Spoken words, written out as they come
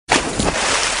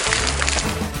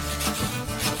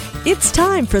It's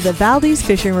time for the Valdez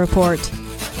Fishing Report.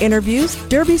 Interviews,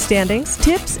 derby standings,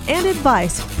 tips, and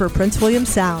advice for Prince William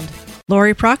Sound.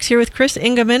 Laurie Prax here with Chris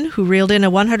Ingaman, who reeled in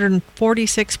a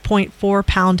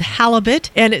 146.4-pound halibut.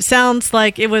 And it sounds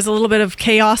like it was a little bit of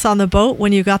chaos on the boat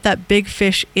when you got that big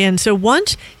fish in. So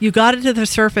once you got it to the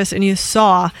surface and you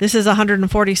saw this is a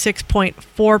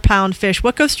 146.4-pound fish,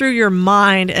 what goes through your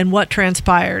mind and what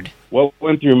transpired? What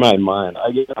went through my mind?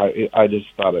 I just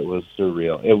thought it was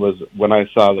surreal. It was when I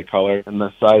saw the color and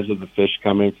the size of the fish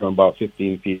coming from about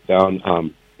 15 feet down.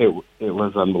 It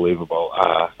was unbelievable.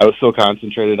 I was so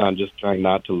concentrated on just trying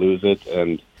not to lose it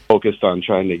and focused on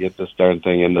trying to get this darn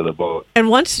thing into the boat. And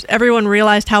once everyone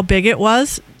realized how big it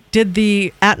was, did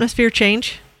the atmosphere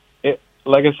change?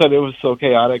 Like I said, it was so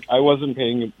chaotic. I wasn't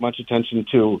paying much attention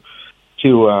to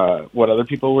what other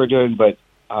people were doing, but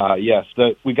yes,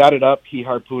 we got it up. He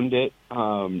harpooned it,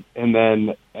 and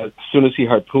then as soon as he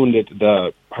harpooned it,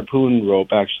 the harpoon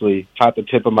rope actually caught the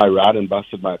tip of my rod and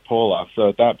busted my pole off. So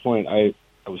at that point, I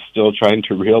was still trying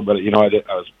to reel, but I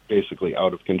was basically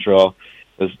out of control.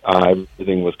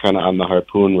 Everything was kind of on the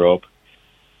harpoon rope.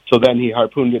 So then he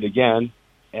harpooned it again,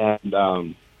 and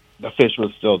the fish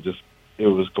was still it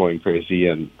was going crazy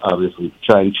and obviously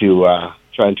trying to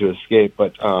escape.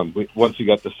 But once we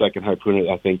got the second harpoon,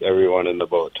 I think everyone in the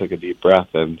boat took a deep breath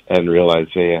and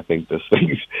realized, hey, I think this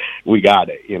thing, we got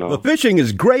it, The fishing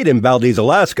is great in Valdez,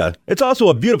 Alaska. It's also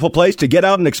a beautiful place to get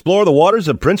out and explore the waters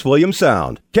of Prince William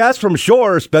Sound. Cast from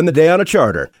shore or spend the day on a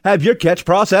charter. Have your catch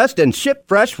processed and shipped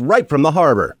fresh right from the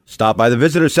harbor. Stop by the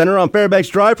Visitor Center on Fairbanks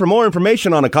Drive for more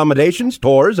information on accommodations,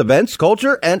 tours, events,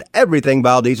 culture, and everything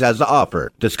Valdez has to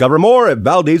offer. Discover more at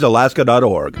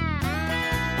valdezalaska.org.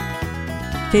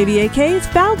 KVAK's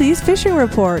Valdez Fishing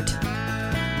Report.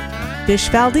 Fish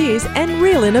Valdez and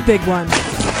reel in a big one.